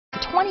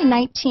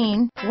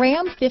2019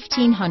 Ram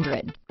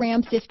 1500.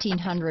 Ram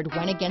 1500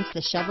 went against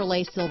the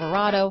Chevrolet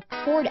Silverado,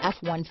 Ford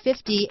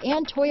F-150,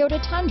 and Toyota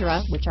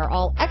Tundra, which are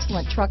all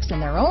excellent trucks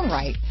in their own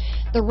right.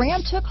 The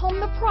Ram took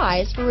home the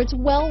prize for its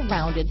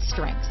well-rounded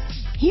strengths.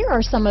 Here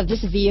are some of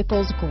this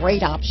vehicle's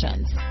great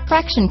options: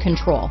 traction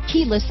control,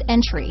 keyless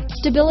entry,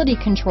 stability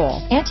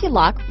control,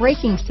 anti-lock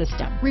braking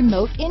system,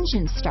 remote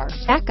engine start,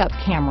 backup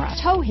camera,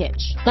 tow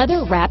hitch,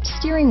 leather-wrapped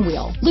steering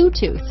wheel,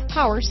 Bluetooth,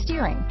 power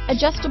steering,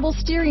 adjustable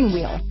steering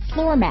wheel,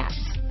 floor mats,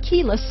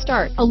 keyless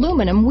start,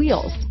 aluminum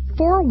wheels,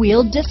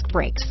 four-wheel disc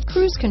brakes,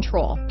 cruise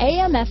control,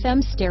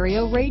 AM/FM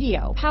stereo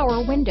radio,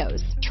 power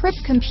windows, trip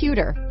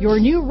computer. Your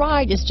new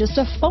ride is just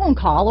a phone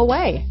call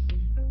away.